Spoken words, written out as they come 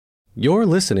You're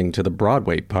listening to the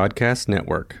Broadway Podcast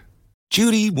Network.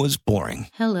 Judy was boring.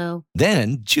 Hello.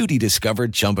 Then Judy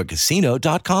discovered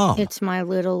ChumbaCasino.com. It's my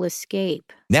little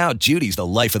escape. Now Judy's the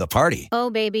life of the party. Oh,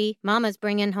 baby, mama's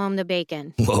bringing home the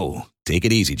bacon. Whoa, take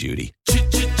it easy, Judy.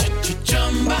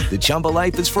 The Chumba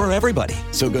life is for everybody.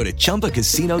 So go to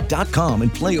ChumbaCasino.com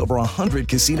and play over 100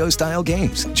 casino-style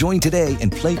games. Join today and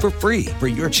play for free for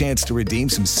your chance to redeem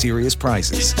some serious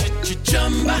prizes.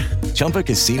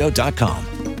 ChumbaCasino.com.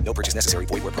 No purchase necessary.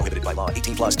 Void where prohibited by law.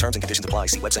 18 plus terms and conditions apply.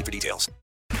 See website for details.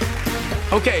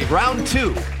 Okay, round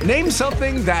two. Name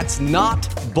something that's not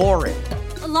boring.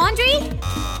 A laundry?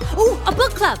 Ooh, a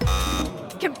book club.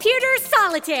 Computer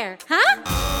solitaire, huh?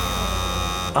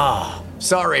 Ah,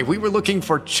 sorry, we were looking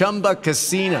for Chumba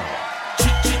Casino.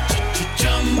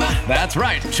 That's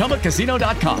right,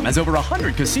 ChumbaCasino.com has over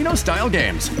 100 casino-style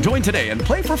games. Join today and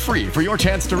play for free for your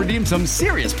chance to redeem some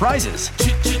serious prizes.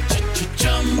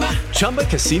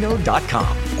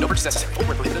 ChumbaCasino.com. No purchase necessary. Void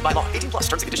where prohibited by law. 18 plus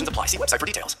terms and conditions apply. See website for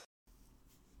details.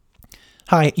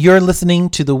 Hi, you're listening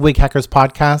to the Wig Hackers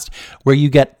podcast, where you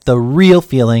get the real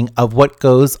feeling of what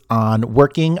goes on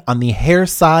working on the hair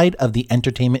side of the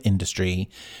entertainment industry.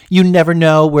 You never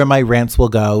know where my rants will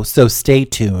go, so stay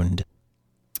tuned.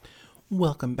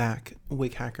 Welcome back,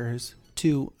 Wig Hackers,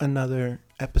 to another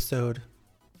episode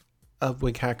of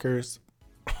Wig Hackers.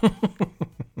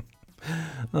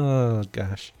 Oh,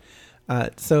 gosh.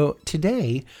 So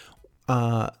today's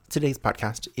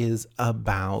podcast is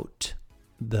about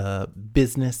the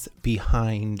business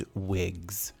behind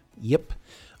wigs. Yep,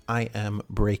 I am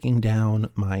breaking down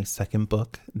my second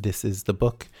book. This is the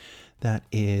book that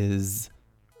is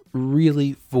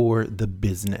really for the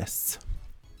business.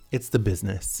 It's the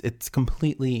business. It's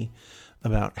completely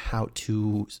about how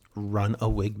to run a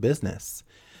wig business.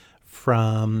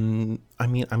 I'm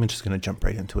just going to jump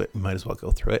right into it. Might as well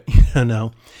go through it,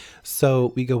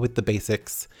 So we go with the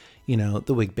basics, the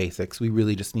wig basics. We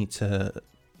really just need to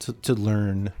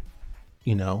learn,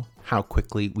 how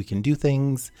quickly we can do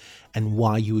things and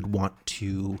why you would want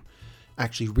to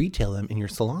actually retail them in your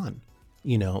salon.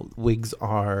 Wigs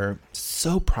are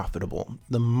so profitable.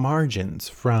 The margins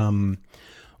from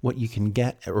what you can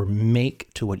get or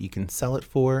make to what you can sell it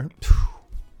for.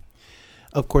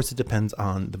 Of course, it depends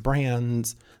on the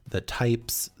brands, the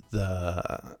types,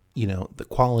 the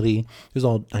quality.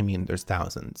 There's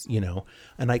thousands,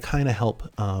 and I kind of help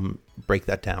break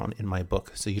that down in my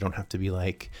book, so you don't have to be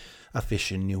like a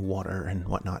fish in new water and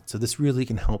whatnot. So this really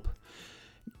can help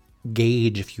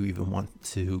gauge if you even want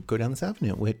to go down this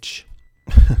avenue, which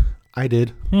I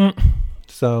did.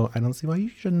 So I don't see why you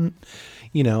shouldn't,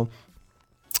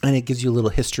 and it gives you a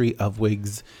little history of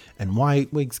wigs and why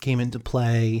wigs came into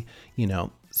play,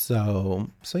 so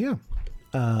yeah.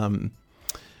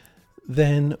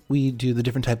 Then we do the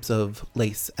different types of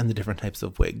lace and the different types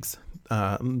of wigs.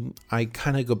 I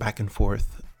kind of go back and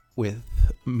forth with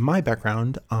my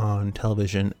background on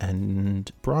television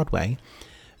and Broadway,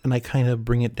 and I kind of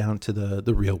bring it down to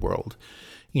the real world,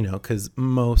 because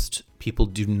most people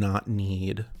do not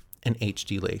need an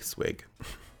HD lace wig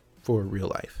for real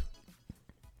life.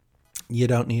 You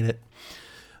don't need it.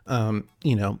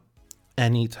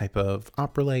 Any type of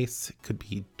opera lace could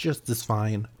be just as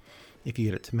fine if you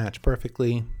get it to match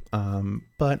perfectly.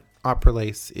 But opera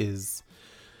lace is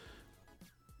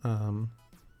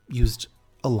used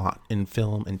a lot in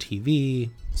film and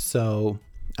TV. So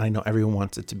I know everyone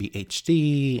wants it to be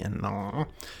HD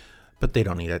but they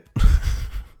don't need it.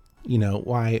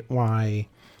 Why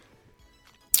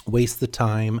waste the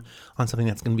time on something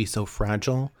that's going to be so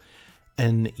fragile?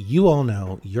 And you all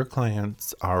know your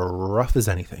clients are rough as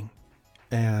anything.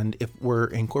 And if we're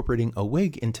incorporating a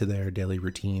wig into their daily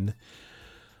routine,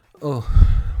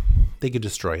 they could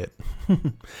destroy it.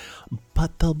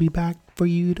 But they'll be back for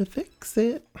you to fix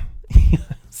it.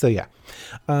 So yeah.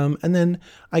 And then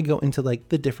I go into like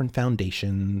the different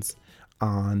foundations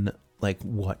on like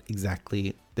what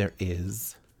exactly there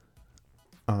is.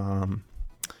 Come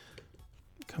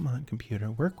on,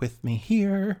 computer, work with me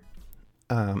here.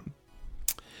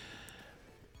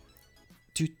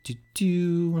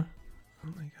 Oh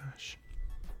my gosh.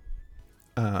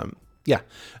 Yeah.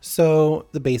 So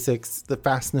the basics, the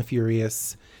Fast and the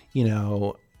Furious,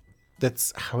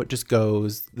 that's how it just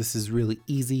goes. This is really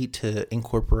easy to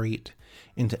incorporate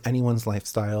into anyone's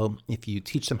lifestyle. If you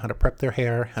teach them how to prep their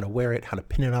hair, how to wear it, how to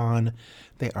pin it on,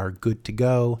 they are good to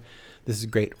go. This is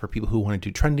great for people who want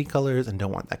to do trendy colors and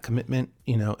don't want that commitment.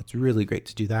 It's really great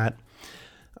to do that.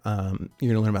 You're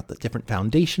going to learn about the different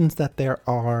foundations that there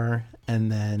are.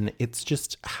 And then it's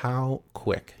just how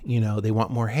quick, they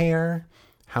want more hair.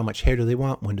 How much hair do they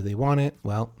want? When do they want it?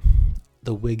 Well,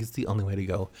 the wig is the only way to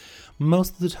go.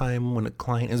 Most of the time when a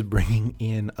client is bringing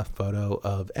in a photo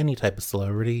of any type of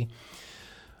celebrity,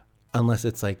 unless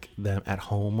it's like them at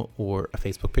home or a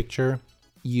Facebook picture,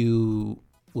 you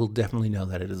will definitely know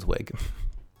that it is a wig.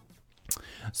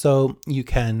 So you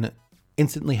can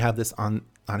instantly have this on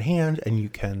hand, and you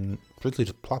can literally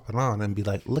just plop it on and be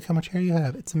like, look how much hair you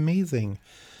have. It's amazing.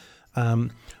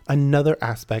 Another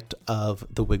aspect of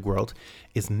the wig world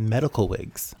is medical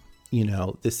wigs. You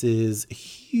know, this is a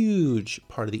huge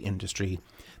part of the industry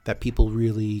that people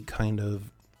really kind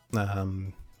of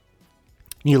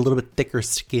need a little bit thicker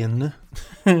skin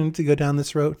to go down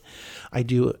this road. I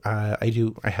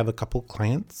have a couple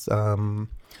clients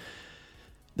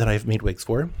that I've made wigs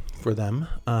for them,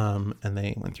 and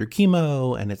they went through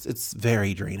chemo, and it's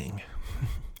very draining.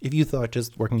 If you thought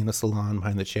just working in a salon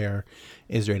behind the chair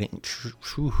is draining,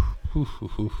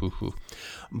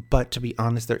 but to be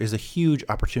honest, there is a huge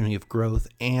opportunity of growth,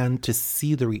 and to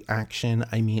see the reaction,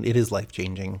 I mean, it is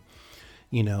life-changing.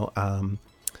 You know,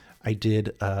 I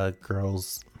did a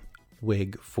girl's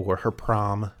wig for her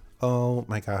prom. Oh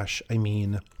my gosh. I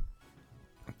mean,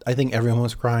 I think everyone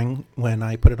was crying when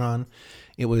I put it on.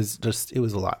 It was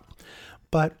a lot,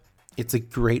 but it's a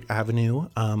great avenue.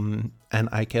 And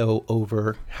I go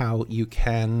over how you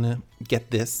can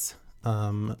get this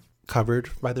covered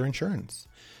by their insurance.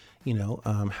 You know,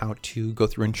 how to go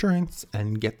through insurance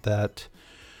and get that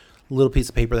little piece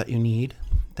of paper that you need,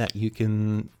 that you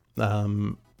can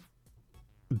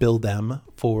bill them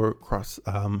for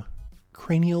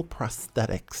cranial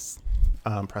prosthetics.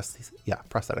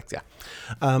 Prosthetics.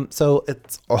 So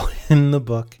it's all in the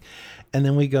book. And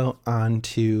then we go on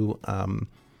to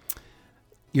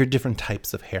your different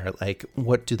types of hair, like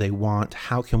what do they want?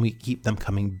 How can we keep them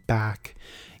coming back?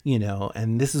 You know,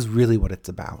 and this is really what it's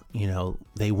about. You know,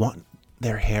 they want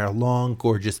their hair long,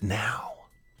 gorgeous now.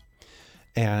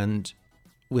 And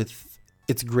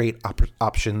it's great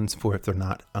options for if they're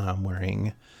not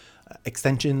wearing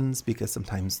extensions, because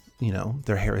sometimes, you know,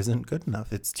 their hair isn't good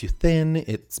enough. It's too thin,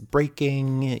 it's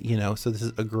breaking, you know, so this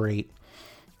is a great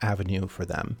avenue for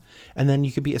them. And then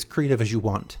you could be as creative as you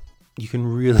want. You can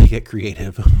really get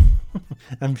creative.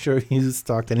 I'm sure if you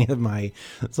stalked any of my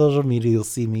social media, you'll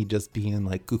see me just being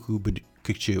like cuckoo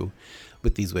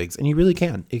with these wigs. And you really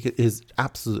can. It is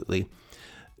absolutely,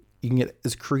 you can get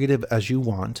as creative as you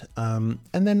want. And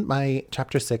then my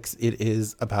chapter 6, it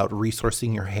is about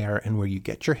resourcing your hair and where you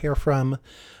get your hair from.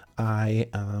 I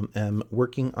am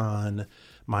working on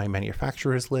my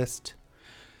manufacturer's list.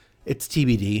 It's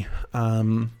TBD.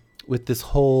 With this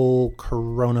whole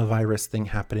coronavirus thing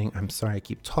happening, I'm sorry I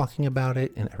keep talking about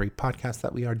it in every podcast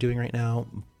that we are doing right now,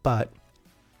 but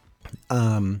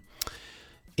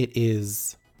it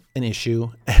is an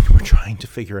issue and we're trying to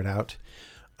figure it out.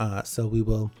 So we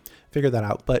will figure that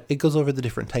out, but it goes over the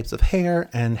different types of hair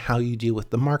and how you deal with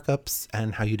the markups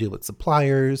and how you deal with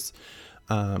suppliers.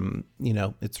 You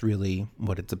know, it's really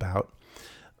what it's about.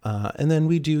 And then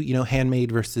we do, you know,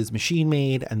 handmade versus machine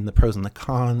made and the pros and the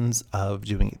cons of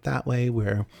doing it that way,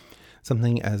 where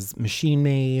something as machine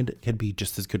made could be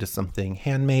just as good as something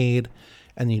handmade,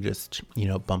 and you just, you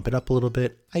know, bump it up a little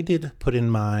bit. I did put in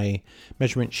my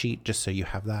measurement sheet just so you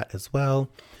have that as well.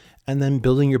 And then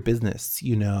building your business,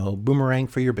 you know, boomerang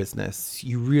for your business.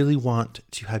 You really want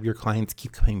to have your clients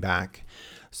keep coming back.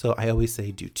 So I always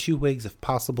say do 2 wigs if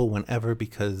possible, whenever,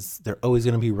 because they're always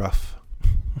going to be rough.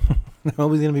 They're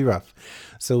always going to be rough.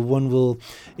 So one will,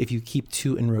 if you keep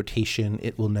 2 in rotation,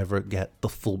 it will never get the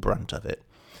full brunt of it.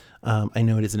 I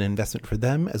know it is an investment for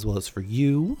them as well as for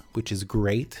you, which is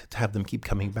great to have them keep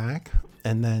coming back.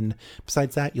 And then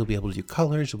besides that, you'll be able to do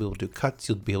colors, you'll be able to do cuts,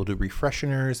 you'll be able to do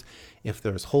refresheners. If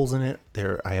there's holes in it,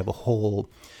 I have a whole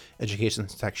education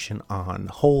section on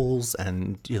holes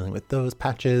and dealing with those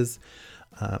patches.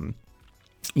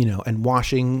 You know, and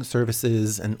washing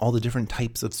services and all the different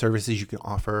types of services you can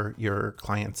offer your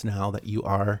clients now that you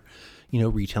are, you know,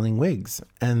 retailing wigs.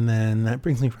 And then that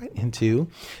brings me right into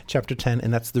chapter 10,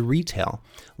 and that's the retail,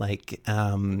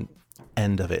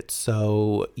 end of it.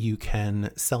 So you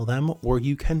can sell them or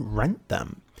you can rent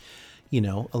them. You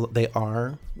know, they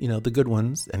are, you know, the good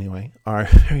ones anyway, are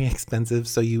very expensive.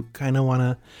 So you might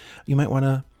want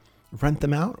to rent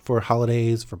them out for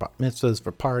holidays, for bat mitzvahs,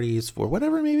 for parties, for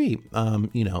whatever it may be,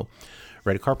 you know,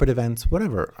 red carpet events,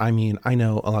 whatever. I mean, I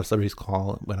know a lot of celebrities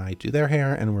call when I do their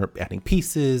hair and we're adding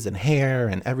pieces and hair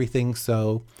and everything.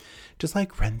 So just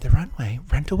like rent the runway,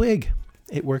 rent a wig.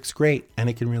 It works great and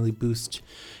it can really boost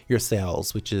your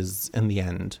sales, which is in the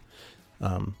end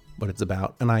what it's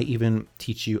about. And I even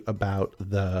teach you about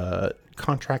the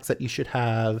contracts that you should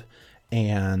have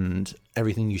and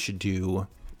everything you should do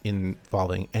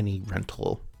involving any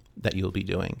rental that you'll be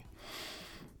doing.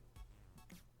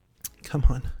 Come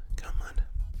on.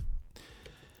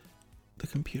 The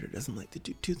computer doesn't like to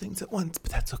do two things at once,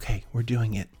 but that's okay. We're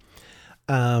doing it.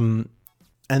 And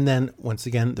then once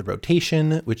again, the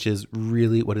rotation, which is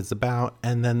really what it's about.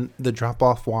 And then the drop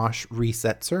off, wash,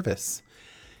 reset service.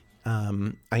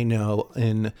 I know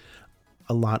in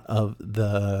a lot of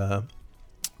the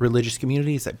religious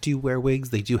communities that do wear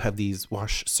wigs, they do have these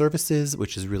wash services,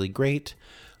 which is really great.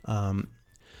 A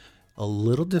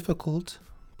little difficult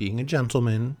being a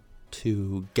gentleman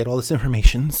to get all this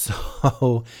information.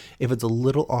 So if it's a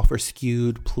little off or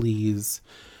skewed, please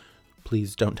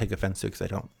don't take offense to it, because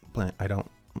I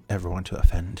don't ever want to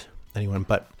offend anyone,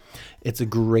 but it's a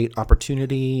great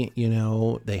opportunity. You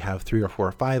know, they have 3 or 4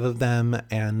 or 5 of them,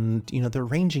 and you know, they're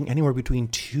ranging anywhere between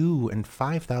 $2,000 and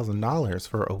 $5,000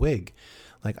 for a wig.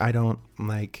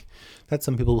 That's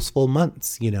some people's full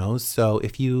months, you know? So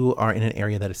if you are in an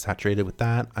area that is saturated with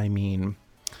that, I mean,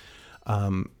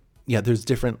 there's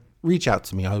different, reach out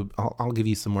to me. I'll give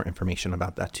you some more information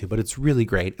about that too, but it's really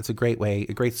great. It's a great way,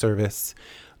 a great service,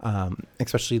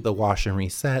 especially the wash and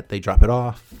reset. They drop it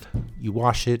off, you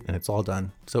wash it, and it's all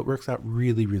done. So it works out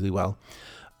really, really well.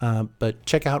 But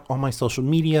check out all my social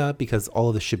media, because all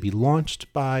of this should be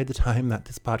launched by the time that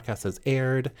this podcast has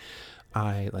aired.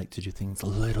 I like to do things a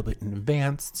little bit in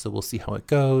advance, so we'll see how it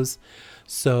goes.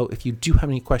 So if you do have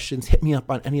any questions, hit me up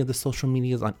on any of the social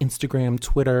medias, on Instagram,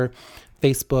 Twitter,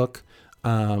 Facebook.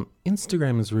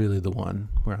 Instagram is really the one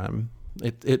where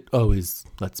it always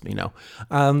lets me know.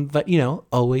 But you know,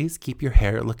 always keep your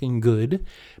hair looking good,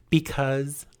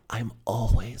 because I'm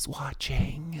always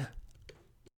watching.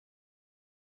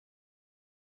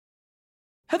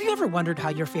 Have you ever wondered how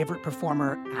your favorite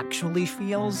performer actually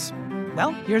feels?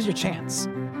 Well, here's your chance.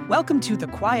 Welcome to The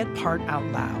Quiet Part Out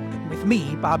Loud with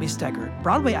me, Bobby Steggert,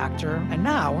 Broadway actor and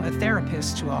now a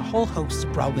therapist to a whole host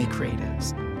of Broadway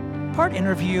creatives. Part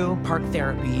interview, part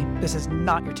therapy, this is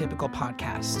not your typical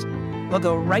podcast. We'll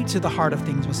go right to the heart of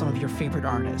things with some of your favorite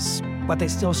artists, what they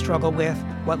still struggle with,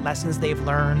 what lessons they've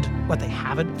learned, what they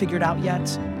haven't figured out yet.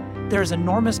 There's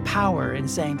enormous power in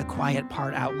saying the quiet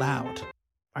part out loud.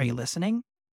 Are you listening?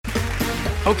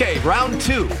 Okay, round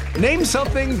 2. Name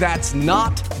something that's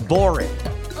not boring.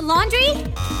 A laundry?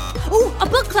 Ooh, a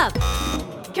book club.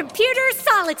 Computer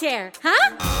solitaire,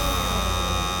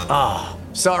 huh?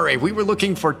 Sorry, we were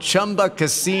looking for Chumba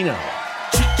Casino.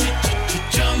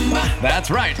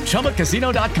 That's right.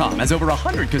 ChumbaCasino.com has over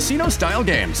 100 casino-style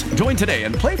games. Join today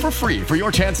and play for free for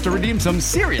your chance to redeem some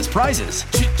serious prizes.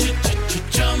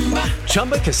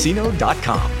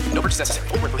 ChumbaCasino.com. No purchase necessary.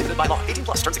 Void where prohibited by law. 18+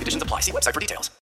 terms and conditions apply. See website for details.